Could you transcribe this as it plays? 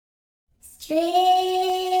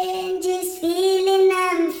Strangest feeling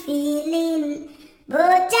I'm feeling,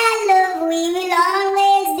 but our love we will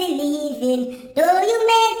always believe in. Though you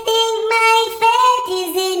may think my faith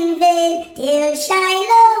is in vain, till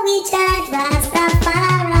Shiloh we chant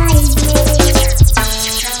Rastafari's name.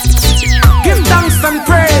 Give thanks and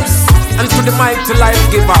praise unto the mighty life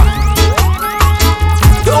giver,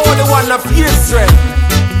 the only one of Israel,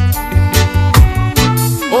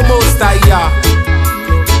 O Most High,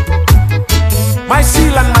 my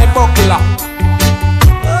shield and my buckler.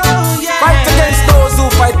 Fight against those who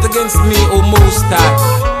fight against me, O Most High.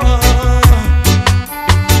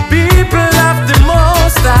 People of the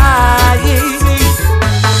Most High,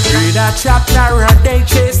 read a chapter and they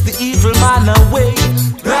chase the evil man away.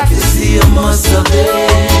 Practice you must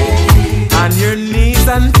obey. On your knees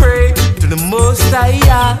and pray to the Most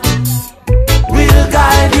High. We'll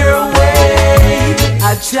guide your way.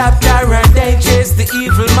 A chapter and they chase the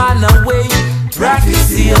evil man away.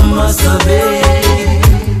 Practice you must obey.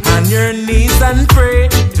 On your knees and pray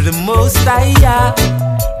to the Most High.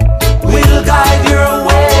 We'll guide your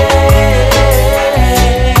way.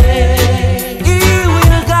 He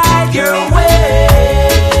will guide your way.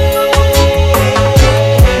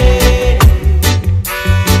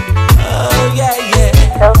 Oh yeah, yeah.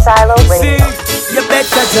 No Silo Radio. See, you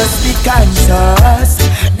better just be conscious.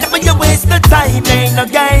 Never you waste the time, ain't no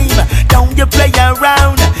game. Don't you play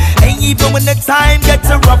around. Ain't even when the time gets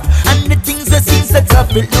rough and the things that seem so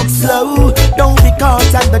tough, it looks slow. Don't be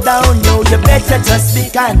caught on the down, no, you better just be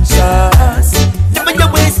conscious. Never you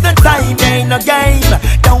waste the time, ain't no game.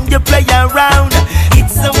 Don't you play around.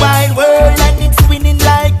 It's a wide world and it's spinning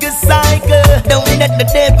like a cycle. Don't let the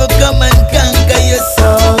devil come and conquer your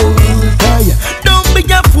soul. Hey, don't be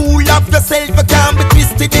a fool of yourself, you can't be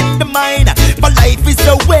twisted in the mind. But life is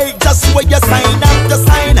the way, just where you sign up the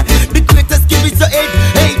sign. The greatest give it to it,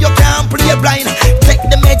 hey, you can't play blind. Take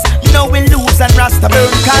the meds, no we lose and Rasta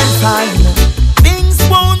burn confine. Things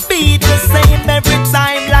won't be the same every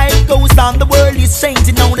time. Life goes on, the world is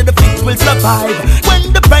changing, only the fit will survive.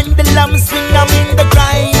 When the pendulum swing, I'm in the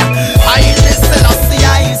grind. I listen, I see,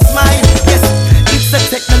 I smile. Yes, it's a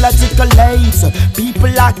technological age.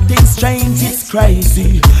 People acting strange, it's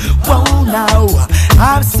crazy. Whoa, now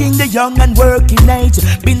I've seen the young and working age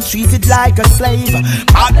been treated like a slave.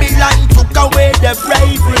 Babylon took away their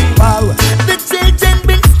bravery. Wow, the children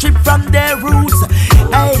been stripped from their roots.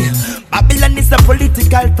 Hey, Babylon is a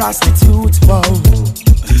political prostitute. Whoa,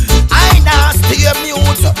 I now stay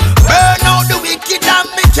mute. Burn out the wicked and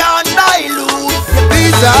me can't dilute.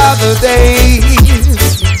 These are the days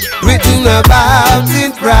written about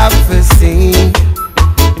in prophecy.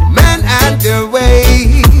 Men and their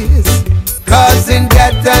ways causing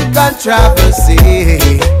death and controversy.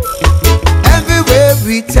 Everywhere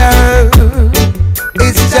we turn,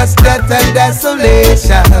 it's just death and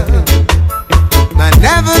desolation. Man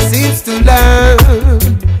never seems to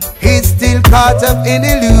learn. He's still caught up in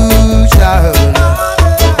illusion.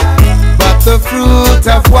 But the fruit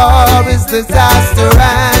of war is disaster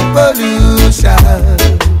and pollution.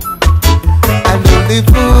 And only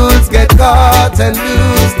fools get caught and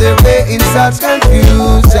lose their way in such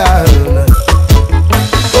confusion.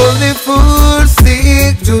 Only fools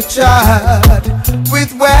seek to chart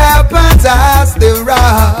with weapons as they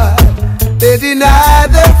rod. They deny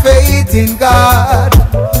their faith in God,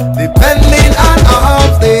 depending on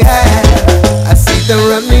arms they have. I see them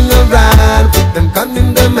running around with them gun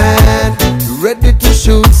in their hand, ready to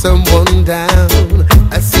shoot someone down.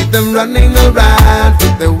 I see them running around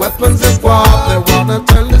with their weapons of war. They wanna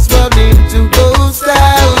turn this world into ghost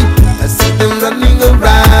town. I see them running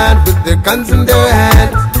around with their guns in their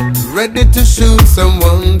hand, ready to shoot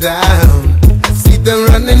someone down. I see them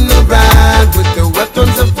running around with their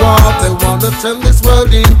weapons of war. They wanna turn this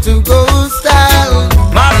world into ghost town.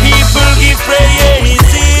 My people give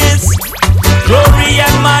praises, glory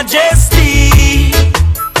and majesty.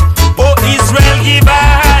 Oh Israel, give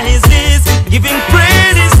praises, giving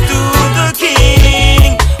praises to the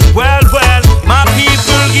King. Well, well, my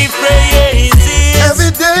people give praises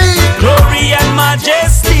Every day, glory and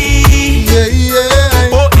majesty. yeah,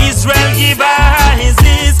 yeah. Oh Israel, give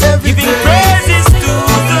praises, giving praises to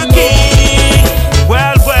the King.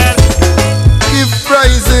 Well, well, Give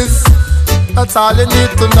praises, that's all you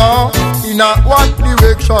need to know. In a one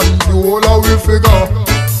direction, you all how we figure.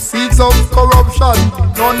 Seeds of corruption,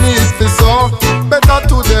 no need to sow. Better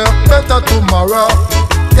today, better tomorrow.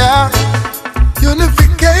 Yeah.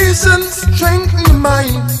 Unification, strengthen your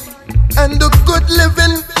mind, and the good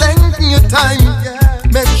living, lengthen your time.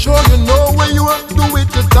 Make sure you know where you are, do it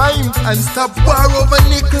your time, and stop war over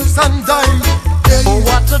nickels and dime. oh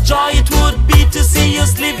what a joy it would be to see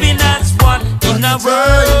us living as one.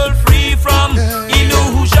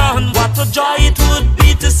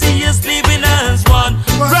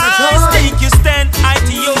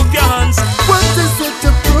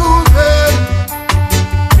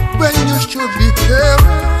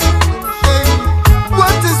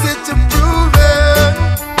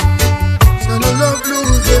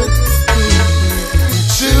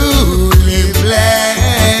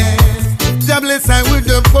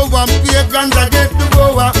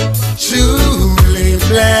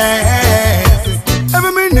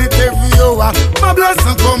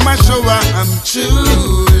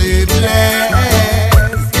 truly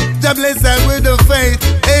blessed. Jah bless them with the faith,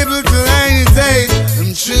 able to meditate.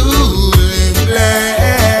 I'm truly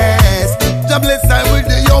blessed. Jah bless them with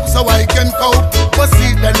the hope so I can cope. But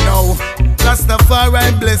see that now,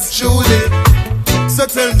 Rastafari bless truly. So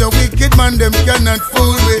tell the wicked man them cannot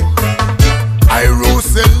fool me. I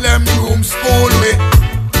Jerusalem room school me.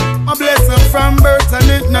 I bless them from birth and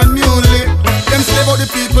it not newly. Them slave out the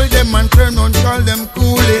people, them and turn on call them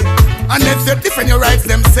coolie. And if you defend your rights,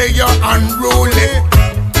 them say you're unruly.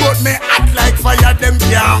 But me act like fire, them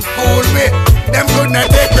can't cool me. Them could not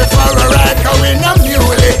take me for a ride, cause we not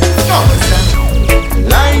muley. No.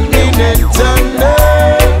 Lightning and thunder,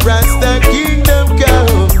 Rasta kingdom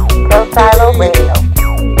come. Profile Radio.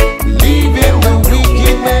 Leaving the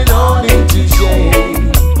wicked men all into shame.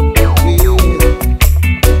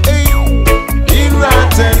 In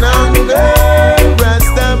wrath and anger,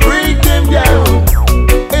 Rasta break them down.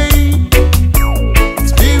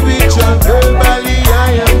 Spiritual, verbally,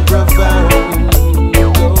 I am profound.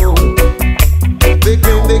 They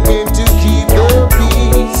came to keep the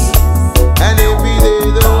peace, and every day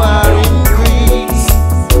the war increase.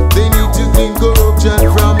 They need to clean corruption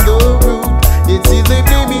from the root. It's if they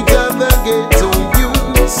blame it on the ghetto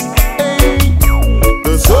youths. Hey,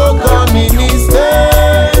 the so-called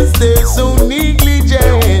ministers, they're so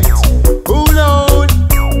negligent. Oh Lord,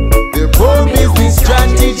 their poor business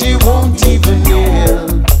strategy won't even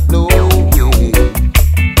help. No way.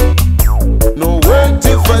 No work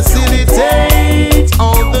to facilitate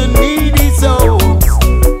all the needy souls.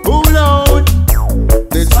 Oh Lord,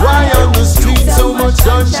 that's why on the street so much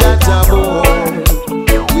gunshot aboard.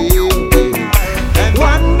 And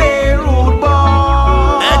one day, rude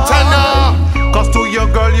boy, Cause to your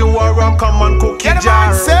girl you are a common cookie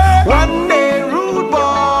jar. one day, rude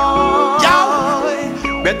boy,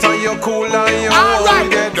 Better you cool and you Alright,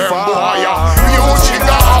 won't get them far. boy, you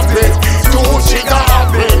chica happy, two chica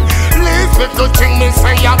happy. Leave the thing me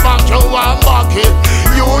say about you and back it.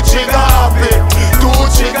 You chica happy, two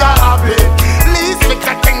chica happy. Leave the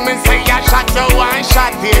thing me say I shot you and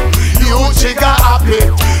shot it. You chica happy,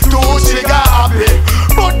 two chica happy.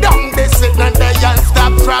 Put down the sit and they and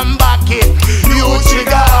stop from back it. You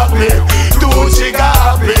chica happy, two chica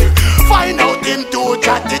happy. Find out him too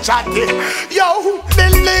chatty. Yo, the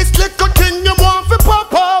least little thing you want to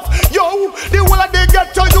pop off. Yo, the whole of the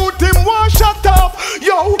ghetto youth him want shut off.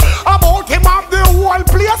 Yo, about him have the whole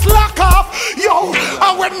place lock off. Yo,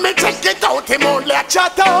 and when me take it out him only a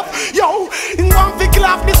chat off. Yo, he want to kill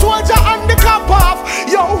off the soldier and the cop off.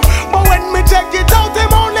 Yo, but when me take it out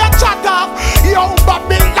him only a chat off. Yo,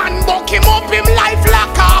 Babylon buck him up him life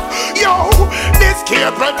lock off. Yo, this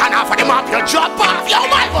cable can offer him up your drop off. Yo,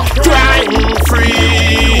 my Crime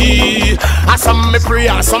free. I some me pray,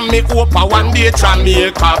 I some me hope I one day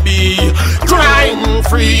Jamaica be crime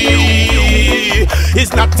free.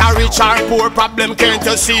 It's not a rich or poor problem, can't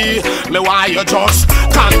you see? Me why you just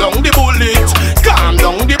calm down the bullet, calm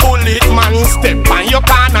down the bullet, man. Step on your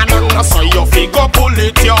corner, no so you figure pull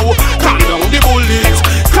it, yo. Calm down the bullet,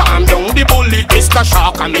 calm down the bullet. Mr.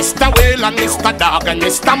 Shark and Mr. Whale and Mr. Dog and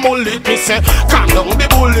Mr. Mullet, me say calm down the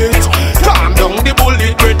bullet, calm down the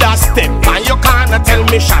bullet, brother. Step on your corner, tell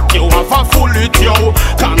me shot you have a bullet, yo.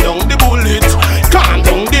 Calm down the bullet, calm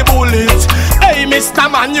down the bullet. Hey, Mr.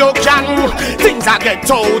 Man, you can. Things I get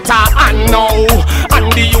out of hand now.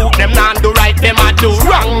 And the youth, them not do right, them a do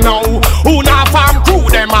wrong now. Who not farm crew,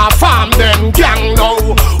 them a farm them gang now.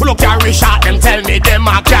 Who no carry shot, them tell me them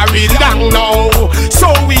a carry long now.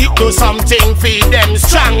 So we do something for them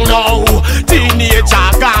strong now. Teenager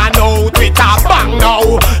gone out with a bang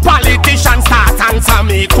now. Politicians start answer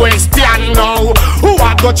me question now. Who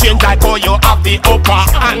a go change like how you have the upper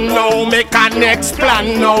hand now. Make a next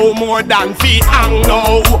plan now. More than fi hang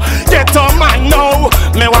now. Get a man now.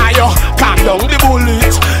 Me why you calm down the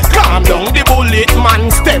bullet, calm down the bullet,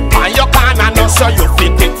 man. Step on your corner now so you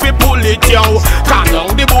fit it fi pull it, yo. Calm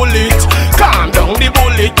down the bullet, calm down the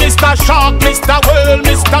bullet. Mr. Shark, Mr. Whale,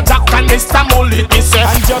 Mr. Jack and Mr. Mullet, me say.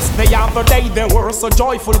 And just the other day they were so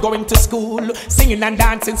joyful going to school, singing and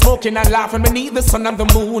dancing, smoking and laughing beneath the sun and the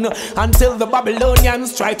moon, until the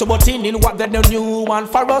Babylonians tried to butt in what they don't knew. And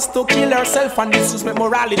for us to kill ourselves and disrespect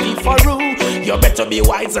morality for rule, you better be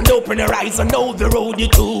wise and open your eyes and know the road you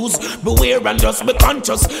choose. Beware and just be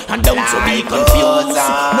conscious and don't to be confused.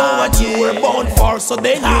 Know what you were born for, so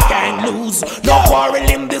then you can lose. No quarrel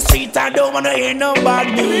in the street, I don't wanna hear no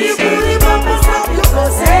bad news. stop your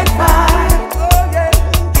fuss and fight. Oh yeah,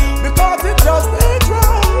 because it just ain't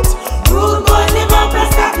right. Rude boy, live up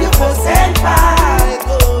and stop your fuss and fight.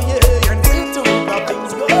 Oh yeah, and see to it that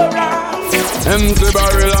things go right. Empty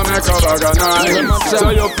barrel and make a organized. So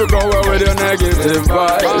you figure away with your negative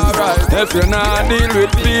vibes. If you not deal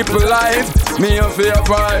with people life, me you feel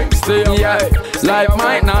fight. Stay away. Life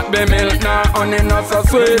might not be milk, nah, honey not so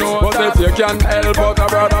sweet. But if you can help out a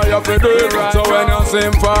brother, you feel do it right. So when you see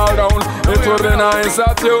him fall down, it would be nice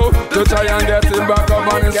of you to try and get him back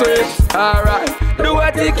up on his feet. Alright. Do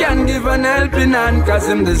what he can, give an helping hand, cause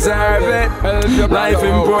him deserve it. Life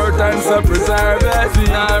important, so preserve it.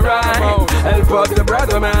 Alright, help out the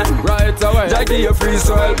brother man. Right away, Jackie you free,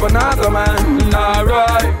 so help another man.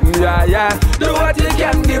 Alright, yeah. Do what he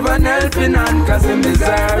can, give an helping hand, cause him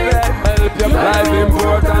deserve it. Help your life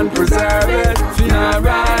important, preserve it.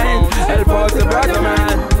 Alright, help out the brother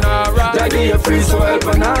man. Alright, Jackie you free, so help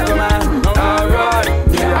another man. Alright,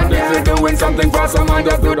 yeah. And if you're doing something for someone,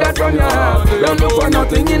 just do that from your heart. Don't look for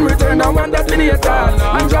nothing in return, I want that in your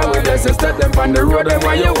thought. Enjoy with this, you step them on the road and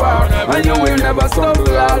where you are. And you will never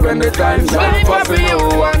stumble out when the time's right. For you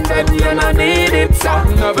and then you don't need it, sir.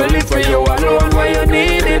 Never live for you alone where you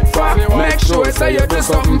need it for. Make sure say you do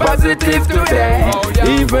something positive today.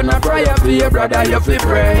 Even a prayer for your brother, you feel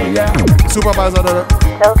pray, yeah. Supervisor,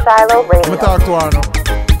 No Shiloh Radio. I'm talk to her now.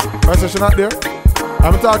 I say she not there.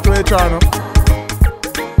 I'm talk to HR now.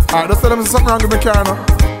 Alright, just tell them something wrong with my car now.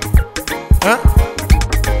 Eh?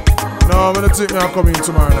 No, I'm gonna take me and come in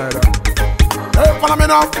tomorrow night. Hey, follow me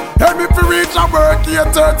now. Help me to reach a work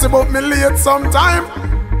 8:30, but me late sometime.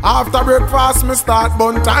 After breakfast, me start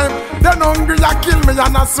bun time. Then hungry, you kill me,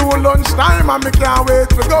 and I soon lunchtime. And me can't wait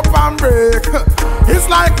to go and break. It's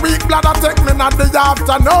like weak blood, I take me not the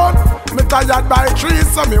afternoon. Me tired by 3,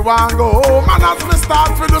 so me want go home. And as me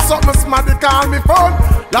start to do something, somebody call me phone.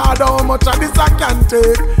 Lord, how much of this I can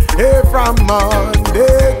take? Hey, from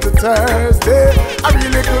Monday to Thursday, I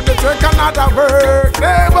really could take another work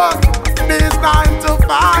day, but these 9 to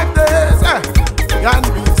 5 days can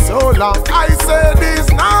be so long. I say these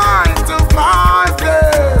 9 to 5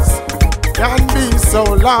 days can be so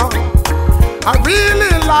long. I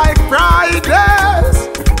really like Fridays,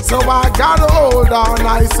 so I gotta hold on.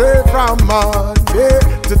 I say from Monday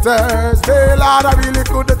to Thursday, Lord, I really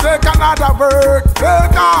could take another work day,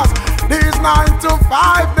 cause these 9 to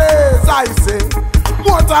 5 days, I say,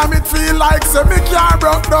 more time it feel like say me can't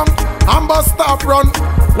broke down and bust stop run.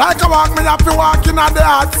 Like I walk, me have to walk in the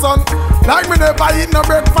hot sun. Like me never eat no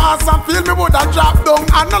breakfast and feel me woulda drop down.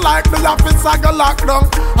 And not like the office I go lock down.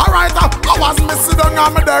 Alright, I was missing down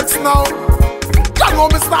on my decks now. I know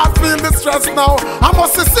me start feel the stress now. I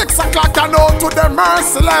must see 6 o'clock and out to the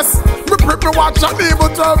merciless. Me prep me watch and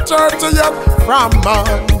even 12:30 yet. From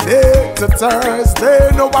Monday to Thursday,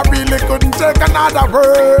 no I really couldn't take another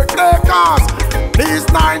work day, cause these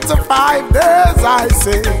 9 to 5 days I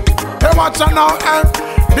say. Hey watch out now,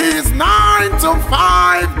 these 9 to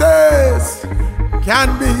 5 days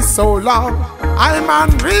can be so long. I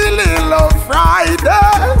man really love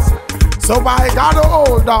Fridays, so I gotta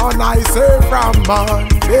hold on. I say from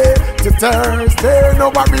Monday to Thursday,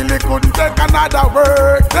 no I really couldn't take another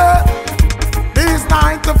work day. These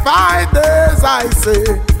 9 to 5 days I say.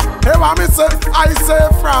 Hey what me say? I say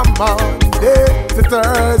from Monday to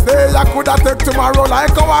Thursday, I coulda take tomorrow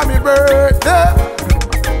like how me birthday.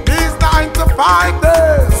 These 9 to 5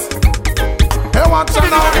 days. Hey, watch out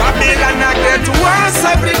now. Babylon I get worse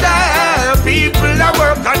every day. People are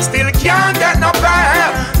work and still can't get no pay.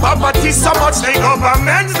 Poverty so much the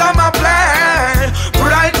government's them a play.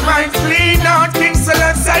 Bright mind clean out things so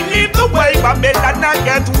let's say lead the way. Babylon I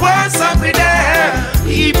get worse every day.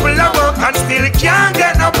 People are work and still can't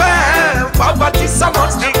get no pay. Poverty so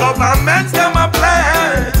much the government's them a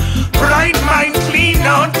play. Bright mind clean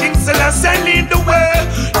out things so let's say lead the way.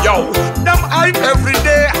 Yo, them hype every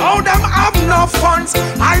day. How them have no funds?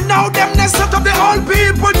 I know them they set up the old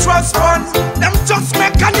people trust fund. Them just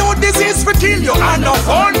make a new disease for kill you and no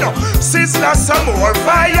fun. Sizzler some more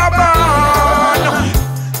fire burn.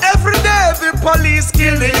 Every day the police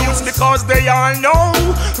kill the youth because they all know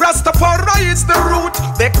Rastafari is the root.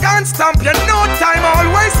 They can't stamp you no time.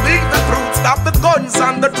 Always speak the truth. Stop the guns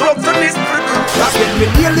and the drugs and distribute. That's when me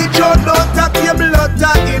nearly drowned out of your blood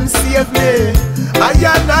that him save me.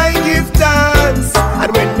 I give thanks.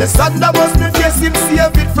 And when the sun that was me face him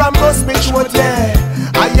save it from us me throat, yeah.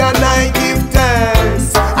 I give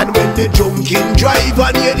thanks. And when the drunken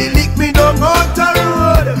driver nearly lick me down out the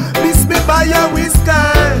road, miss me by a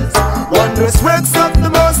whiskers. Wondrous works of the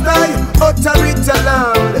Most High, utter it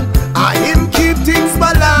aloud. I him keep things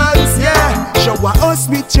balanced, yeah. Shower us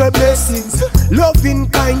with your blessings, loving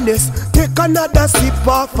kindness. Take another sip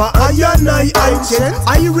of a iron I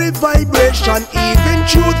vibration, even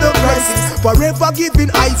through the crisis. Forever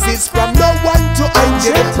giving ISIS from no one to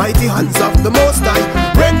angel. Mighty hands of the Most High,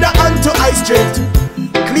 render unto I strength.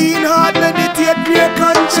 Clean heart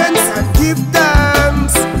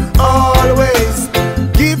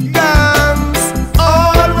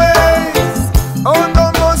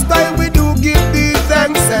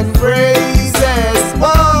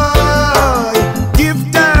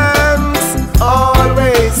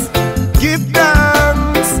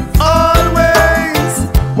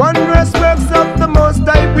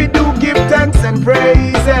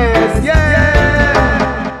Yes,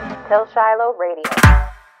 yeah. Tell Shiloh Radio.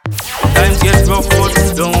 Times get rough, but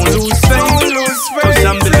don't lose faith. Cause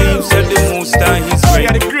some believe that the most high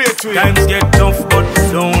is great. Times get tough, but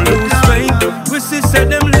don't lose faith. We still say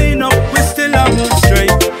them lean up, we still are move straight.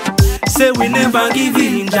 Say we never give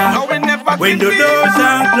in, Jah. When the doors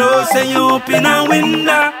are closed and you open a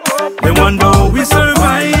window, we wonder how we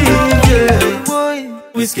survive, yeah.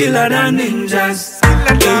 We skiller than ninjas.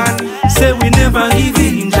 Say we never give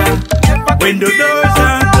in, Jah. When the doors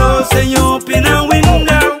are closed and you open a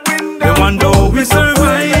window, we wonder how we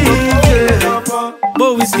survive, yeah.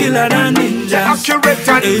 But we skiller than ninjas. Accurate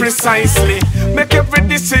and precisely, make every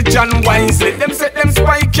decision wisely. Them set them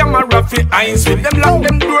spy camera for eyes with them, lock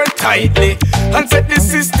them door tightly and set the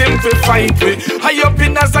system to fight with. High up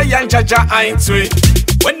in a Zion, Jaja heights with.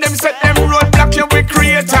 When them set them roadblock, you will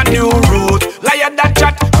create a new route. Liar that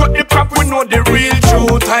chat, cut the crap, we know the real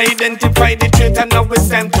truth. Identify the trait and now it's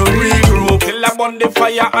time to regroup. Till I burn the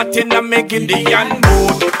fire hot in and make it the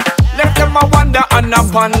unboot. Let them a wonder and a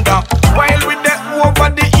ponder, while we the over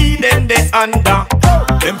the Eden they under.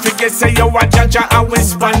 Them figures say you a Jaja and we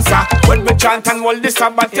sponsor. When we chant and hold this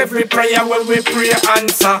about every prayer when we pray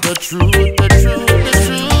answer. The truth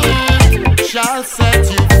shall set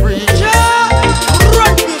you free.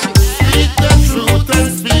 Speak the truth and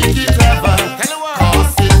speak it ever.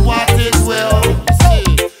 Cause it what it will.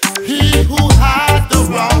 He who has the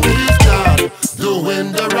wrong is done,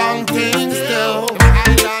 doing the wrong thing still.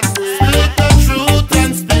 Speak the truth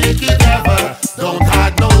and speak it ever. Don't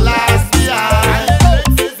hide no lies behind.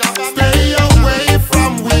 Stay away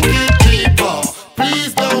from wicked people.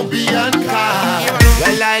 Please don't be unkind.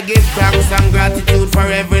 Well, I give thanks and gratitude for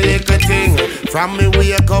every little thing. From me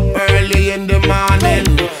wake up early in the morning,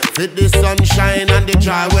 with the sunshine and the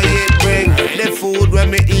joy where it bring. The food when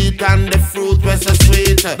me eat and the fruit where so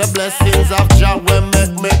sweet. The blessings of Jah will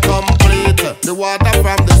make me complete. The water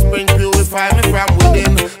from the spring purify me from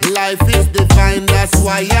within. Life is divine, that's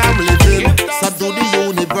why I'm living. So to the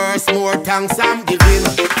universe, more thanks I'm giving.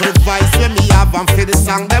 For the voice when me have and for the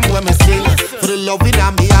song them when me sing. For the love in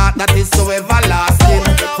my heart that is so everlasting.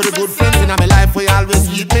 For the good friends in my life we always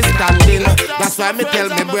keep me standing. That's why me tell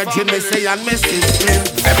me brethren, me say and me sister.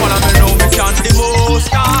 Everyone of me know me chant the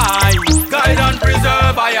most high. Guide and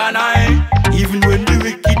preserve I and I. Even when the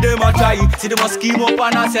wicked them a try, see them a scheme up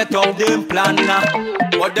and a set up them plan.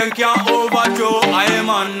 But them can't overthrow I am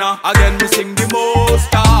on. Again we sing the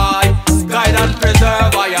most high. Guide and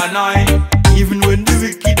preserve I and I. Even when the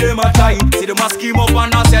wicked them a try, see them a scheme up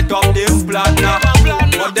and a set up them plan.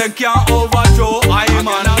 But them can't overthrow I am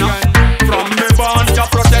on. From me born to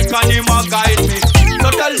protect and him a guide me. So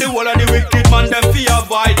tell the whole of the wicked man them fi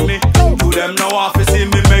avoid me. To them now have to see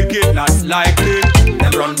me make it not likely.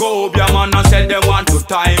 Them run go up your man and say they want to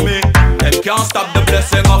tie me. Them can't stop the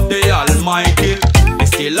blessing of the Almighty. They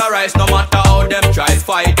still arise no matter how them try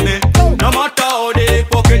fight me. No matter how the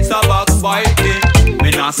hypocrites are backbite me. Me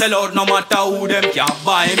not sell out no matter who them can't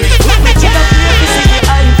buy me.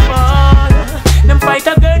 Them fight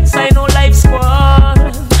against I know life squad.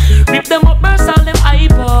 Rip them up, burst all them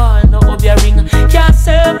eyeball. No hope your ring can't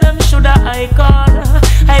save them, shoulda I call.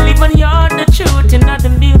 I live on yard the truth in the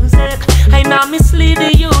music. I now mislead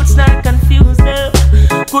the youths, not confuse them.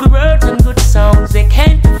 Good words and good songs they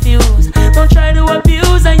can't confuse. Don't try to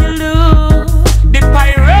abuse and you lose. The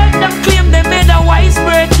pirate them claim they made a wise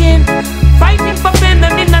breaking. Fighting for fame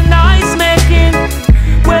them in a noise making.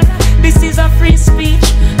 Well, this is a free speech.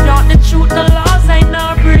 Not the truth, the laws I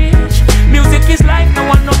now breach. Music is life, no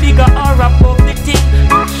one no bigger or above the thing.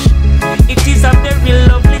 It is a very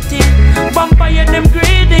lovely thing. Vampire them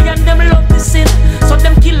greedy and them love the sin. So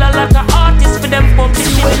them kill a lot of artists for them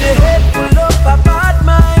publishing. When your head full of a bad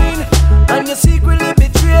mind and you secretly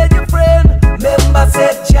betray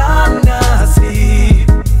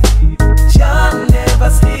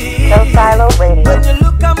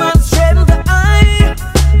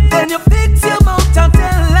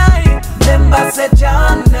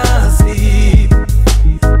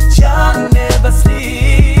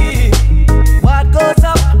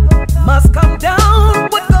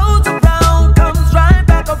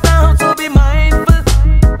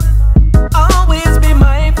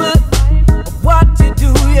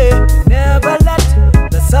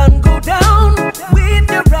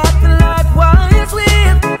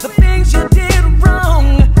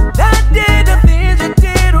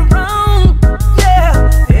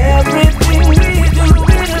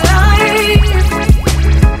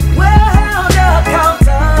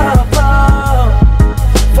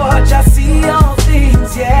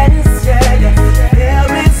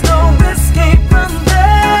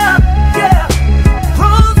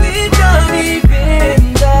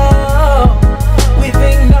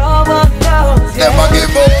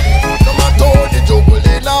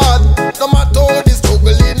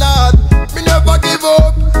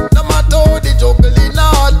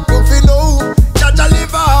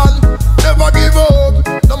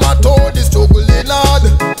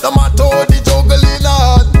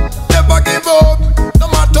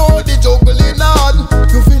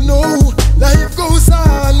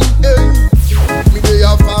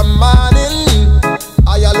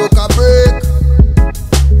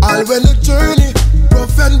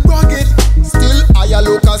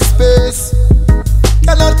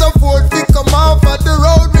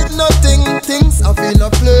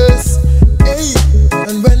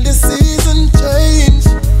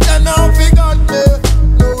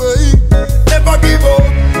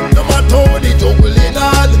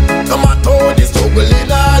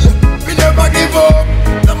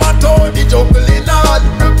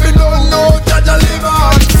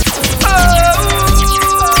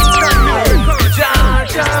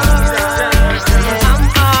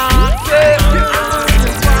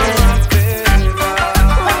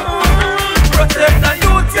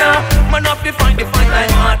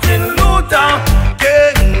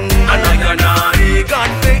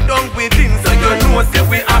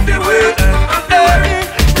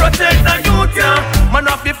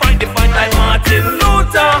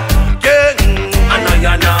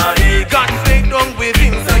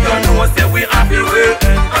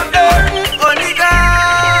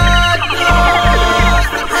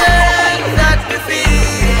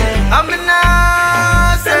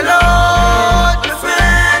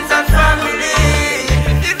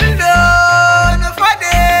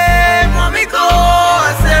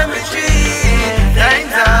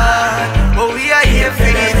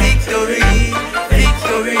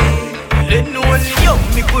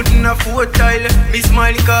a 4 tile. Me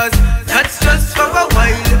smile cause that's just for a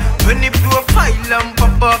while. When the profile and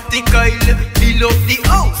pop up the Kyle, fill up the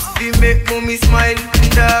house, we make mommy smile.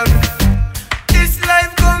 Dog. This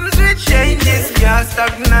life comes with changes, can't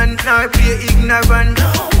stagnant nor be ignorant.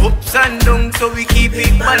 Ups and downs, so we keep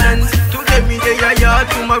it balanced. Today me they are yard,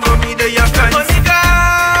 tomorrow me they are can. Only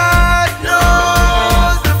God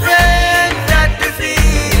knows the pain that we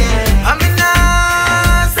feel. I mean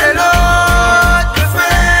I sell out the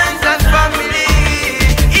friends and family.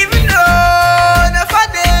 Even though enough of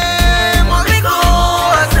them only go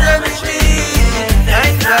cemetery.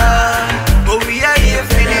 Thank God, but we are here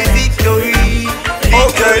for the victory.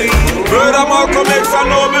 Okay, brother Malcolm X and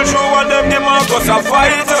Noble True and them the Marcus a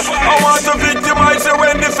fight. I want to victimize you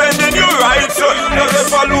when defending your rights. The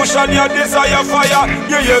revolution, your desire fire.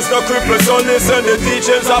 You use the cripples on listen the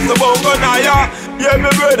teachings of the Bongonaya. Yeah,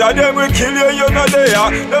 my brother, them will kill you, you're not there.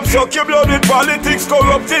 Them suck your blood with politics,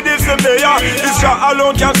 corrupted is the mayor. This God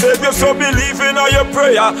alone can save you, so believe in your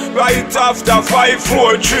prayer. Right after 5,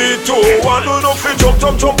 4, 3, 2, 1. Do not fit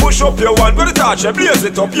jump, push up your one. With the touch, blaze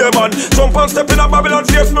it up, yeah man. Jump and step in a Babylon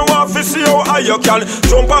face, me want to see how high you can.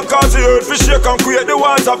 Jump and cause the earth to shake and create the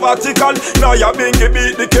walls of Vatican. Now you're being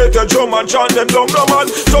beat the cater, drum and chant them down, no man.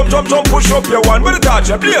 Jump, push up your one. With the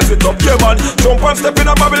touch, blaze it up, yeah man. Jump and step in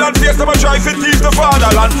a Babylon face, them a try to teach the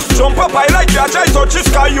fatherland. Jump up high like you try touch the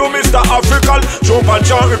sky, you Mr. African. Jump and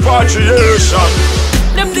chant repatriation.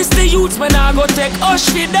 Them this the youths when I go take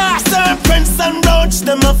hush for that. Serpents and roach,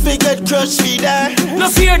 them a forget crush for that.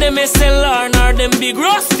 No fear them SLR nor them big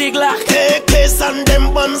rusty glock. AKs and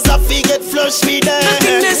them buns a forget flush for that.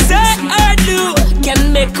 Nothing they say or do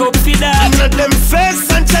can make up for that. None of them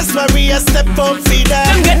face and chest Maria step up for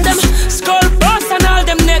that. Them get them skull bust and all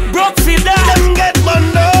them neck broke for that. Them get bun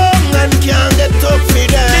down and can't get up for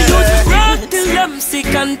that. The youths rock till them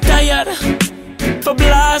sick and tired. For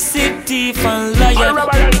blasted teeth and liar.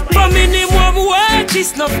 For minimum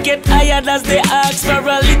wages not get hired. As they ask for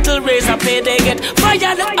a little raise a pay they get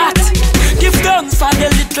fired hot. Give thanks for the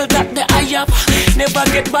little that they have. Never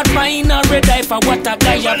get bad mind or red eye for what a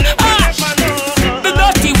guy have. The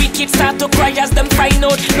dirty wicked start to cry as them find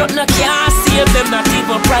out nothing can save them, not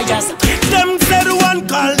even prayers. Them said one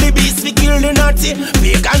call the beast we kill the naughty.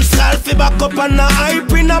 Pagan skull fi back up and a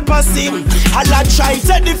hype in a posse. Allah try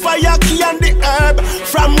set the fire key and the herb.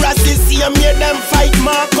 From Rassi see made them fight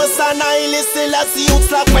Marcus and Haile Selassie.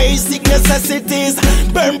 Youths like basic necessities.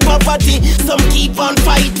 Burn poverty, some keep on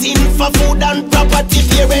fighting for food and property.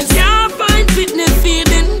 Parents can't find fitness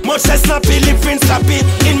feeding. Much less snappy living happy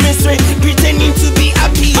in mystery, pretending to be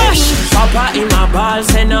happy. Papa in my ball,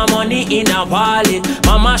 send no money in a wallet.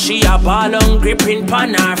 Mama she a ball on gripping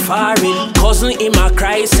pan her forehead. Cousin in my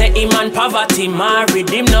cry, say him and poverty married.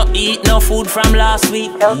 Him no eat no food from last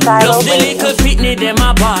week. Plus the little pitney them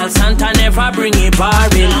a ball. Santa never bring a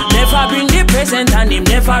barrel. Never bring the present and him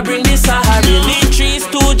never bring the Sahara. The 3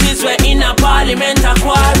 stooges were in a parliament a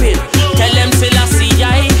quarrel. Tell them Selassie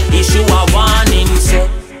I issue a warning, say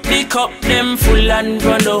the cup them full and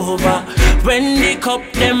run over. When the cup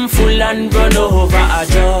them full and run over, a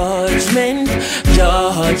judgment.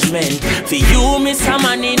 For you miss a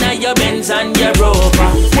man in a your Benz and your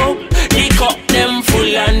Rover. Whoa, the cup them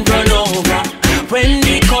full and run over. When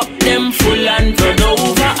the cup them full and run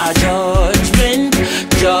over, a judgment.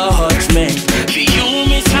 For you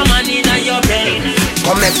miss a man in a your Benz.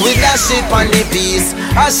 Come make we dash it on the piece,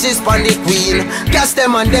 ashes on the queen. Gas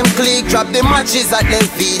them on them click, drop the matches at them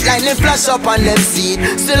feet. Lightning flash up on them seat.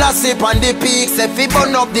 Still a sip on the peaks. If we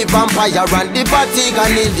burn up the vampire and the fatigue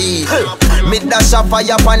and the lead. Me dash a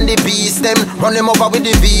fire on the beast. Them run them over with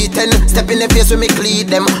the V10. Step in the face with me cleat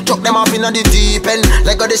them. Chuck them up in the deep end.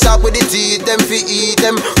 Like a the shark with the teeth. Them fi eat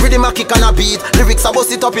them. Rhythm a kick and a beat. Lyrics a bust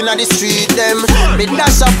it up in the street. Them me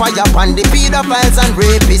dash a fire on the pedophiles and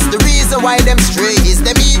rapists. The reason why them stray is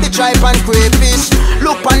them eat the tripe and crayfish.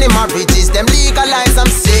 Look on the marriages, them legalize, I'm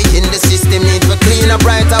saying the system needs to clean up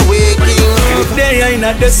right away, king. If they are in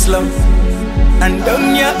the slum and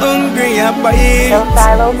down you're hungry, you buy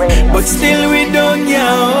it. But still we don't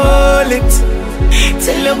hold it.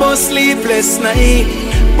 Tell about sleepless night,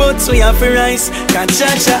 but we have to rise. Can't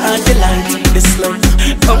charge at the light. The slum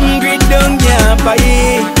hungry down you buy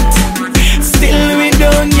it. Still we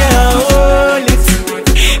don't hold it.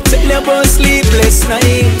 Tell about sleepless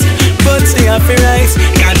night, but we have to rise.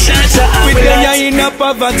 Can't charge we dey in a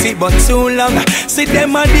poverty but too long. See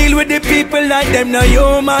them a deal with the people like them no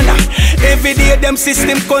human. Every day them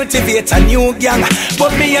system cultivate a new gang.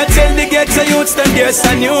 But me a tell the ghetto youths then there's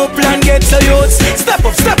a new plan. Ghetto youths, step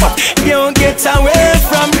up, you get away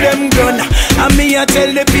from them gun. And me I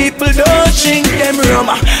tell the people don't drink them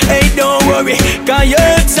rum. Hey, don't worry, cause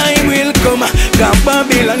your time will come. Cause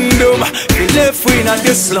Babylon dumb, we left we in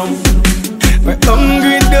the slum. We're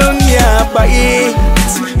hungry down here by it.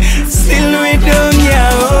 Still we down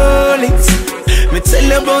here hold it. Me tell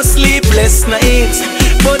you about sleepless nights,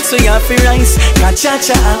 but so you have to rise,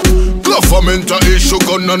 cha-cha-cha. Government a issue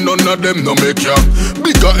gun and none of them no make ya.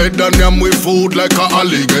 Bigger head than them with food like a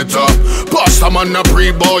alligator. Pastor man a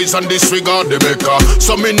pre-boys and disregard the maker.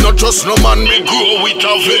 So me not trust no man, me grow with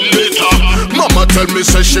a vendetta. Mama tell me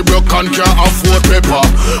say she broke and can't afford paper.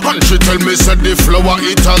 And she tell me say the flour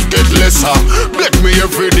it has get lesser. Beg me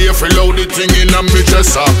every day for load the thing in a me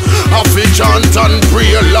dresser. I fi chant and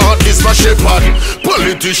pray, Lord is my shepherd.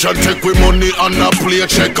 Politician take with money and a play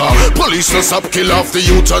checker. Police no stop kill off the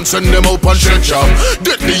youth and send them out on stretcher.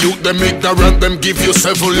 Get the youth them ignorant, them give you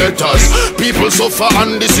several letters. People suffer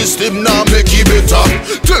and the system now make it better.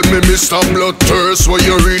 Tell me Mr. Bloodthirst where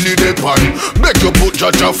you really depend. Beg you put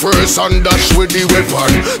Jaja first and dash with the weapon.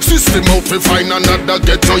 System out to find another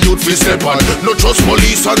ghetto youth fi step on. No trust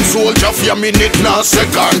police and soldier for a minute now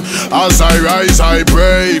second. As I rise I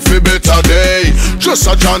pray for better day. Just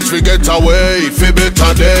a chance we get away for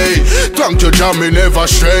better day. Thank you Jah me never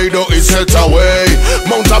stray though it's set away.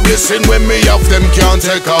 Mount a blessing when me have them can't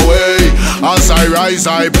take away. As I rise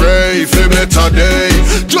I pray for better day.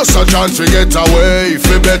 Just a chance to get away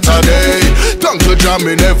for better day. Thank you Jah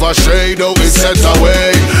me never stray though it's set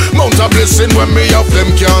away. Mount a blessing when me have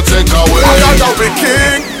them can't take away. I got we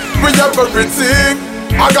king, we have everything.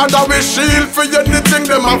 I got we shield for anything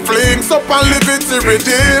them a fling. So and liberty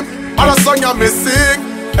redeem. All the song I me sing.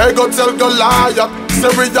 Hey, go tell Goliath, say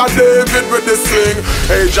we are David with the sling.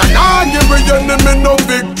 Hey, Jah nah give we enemy no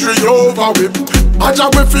victory over we. I Jah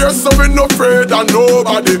we fear, so we no afraid of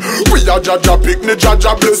nobody. We are Jaja picnic,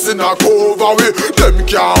 Jaja blessing a cover we. Them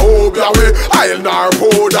can't hold we, I'll not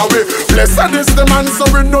hold we. Blessed is the man, so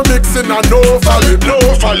we no mixing and no folly, no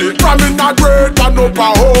folly. From in a great man up a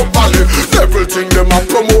hope valley. Devil thing them a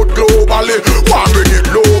promote globally, want bring it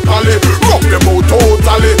locally, rock them out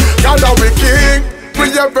totally. God we king. We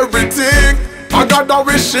have everything. I got a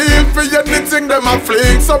wish shield for anything them a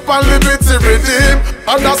fling. So and liberty redeem.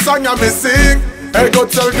 And that song I me sing. Hey, go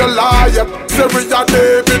tell Goliath, say we are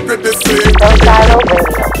David with the sling.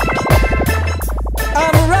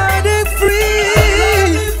 I'm riding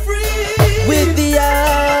free with the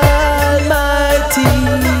Almighty.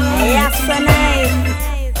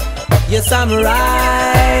 Yes, I'm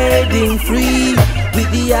riding free with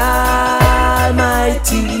the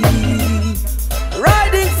Almighty.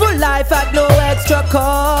 Riding for life at no extra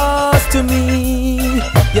cost to me.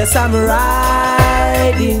 Yes, I'm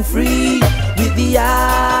riding free with the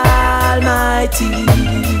Almighty.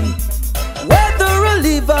 Whether I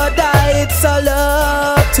live or die, it's all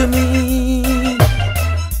up to me.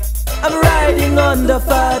 I'm riding on the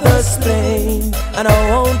Father's plane, and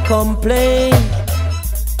I won't complain.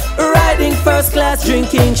 Riding first class,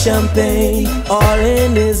 drinking champagne, all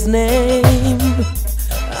in His name.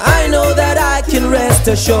 I know that I can rest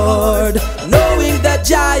assured, knowing that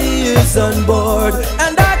Jah is on board,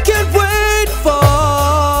 and I can't wait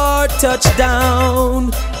for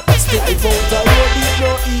touchdown. Life out the road is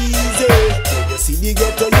no easy. When you see the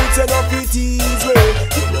ghetto youths and up it easy.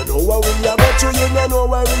 You don't know where we are but you don't know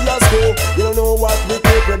where we are go. You don't know what we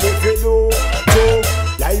people if we do. So,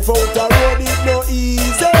 life out the road is no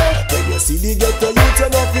easy. When you see the ghetto youths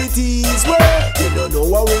and up it easy. You don't know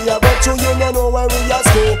where we are but you don't know where we are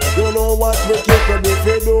go. You don't know what we people if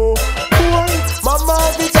we do. Mama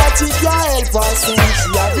be that she can't help us. She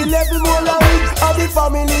have 11 more a week of the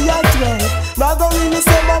family at 12. Now go really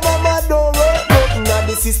say my mama don't work nothing. Now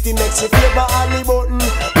the system makes you favor all the button.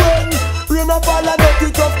 When rain a fall and not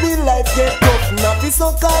it up, me life get tough. Now fi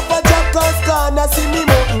suck off a jackals corner see me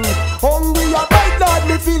mountain. Hungry a bite Lord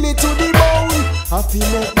me feel it to the bone. I feel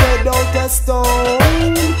make bread out a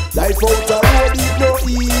stone. Life out a road is no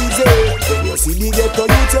easy. When you see the ghetto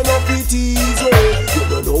youth you know fit easy. You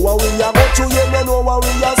don't know what we are but you don't know what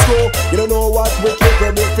we are so. You don't know what we keep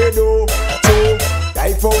when we do. So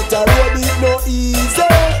life out a road is no easy.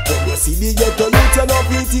 When you see the ghetto youth you know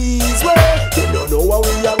fit easy. You don't know what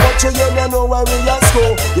we are but you don't know what we are so.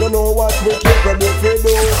 You don't know what we keep when we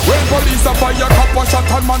do. When police a fire cup a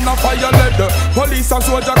shot and man a fire lead. Police and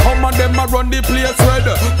soldier come and them a run the place red.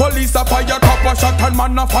 Police a fire cup a shot and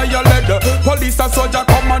man a fire lead. Police and soldier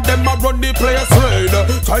come and them a run the place red.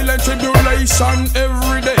 Silent tribulation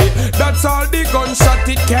every day. That's all the gunshot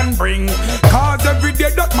it can bring. Cause every day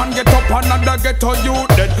that man get up another ghetto you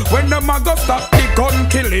dead. When them a go stop the gun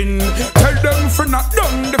killing, tell them for not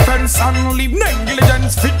done defense and leave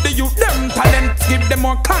negligence. Fit the youth them talents, give them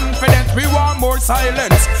more confidence. We want more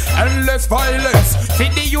silence and less violence.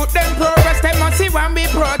 Fit the youth them progress, they must see when we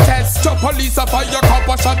protest. So police a fire, cop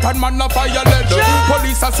a shot and man a fire lead.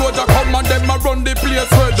 Police a soldier come and them a run the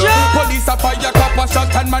place red. Police a fire, cop a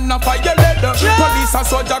shot and man a fire lead. Police a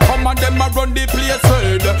soldier come and them a run the place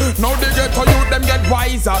red. Now they get to youth, them get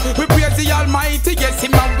wiser. We praise the Almighty, yes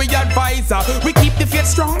him and we advisor. We keep the faith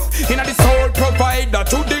strong in the soul provider.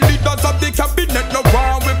 To the leaders of the cabinet, no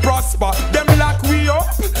one we prosper. Them lock we up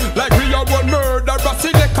like we are one murderer.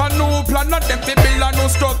 Select a new plan, not them to build a new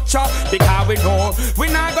structure. Because we know we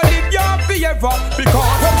not gonna live your forever.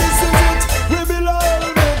 Because when this is it, we belong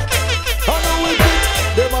it. I know we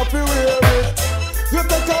fit, them up we wear it. You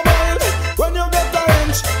take a mile when you get an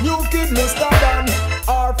inch. New kid Mr. Dan,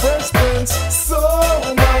 our Fresh Prince. So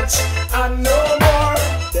much and no more.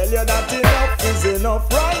 Tell you that enough is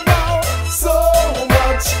enough right now. So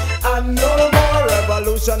much and no more.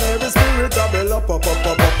 Revolutionary spirit of build up, up, up,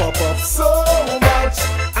 up, up, up, up. So much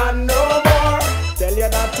and no more. Tell you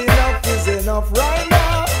that enough is enough right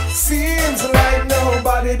now. Seems like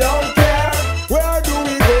nobody don't care. Where do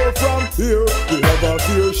we go from here? We have a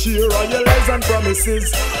fair share of your lies and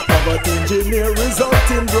promises. Poverty engineer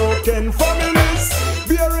resulting broken families.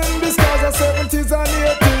 Bearing the scars of 70s and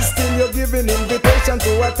 80s. Still you're giving invitation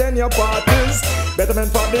to attend your parties.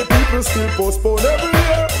 Betterment for the people still postpone every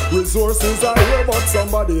year. Resources are here but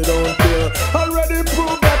somebody don't care. Already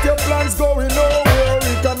proved that your plan's going nowhere.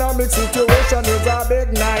 Economic situation is a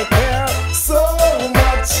big nightmare. So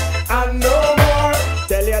much and no more.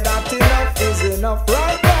 Tell you that enough is enough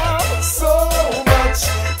right now. So much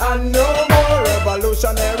and no more.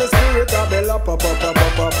 Revolutionary spirit of the up, up, up, up,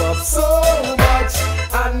 up, up, up. So much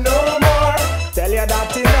and no more. Tell you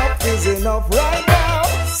that enough is enough right now.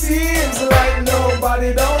 Seems like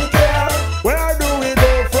nobody don't care. Where do we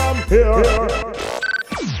go from here?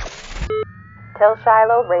 Till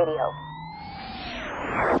Shiloh Radio.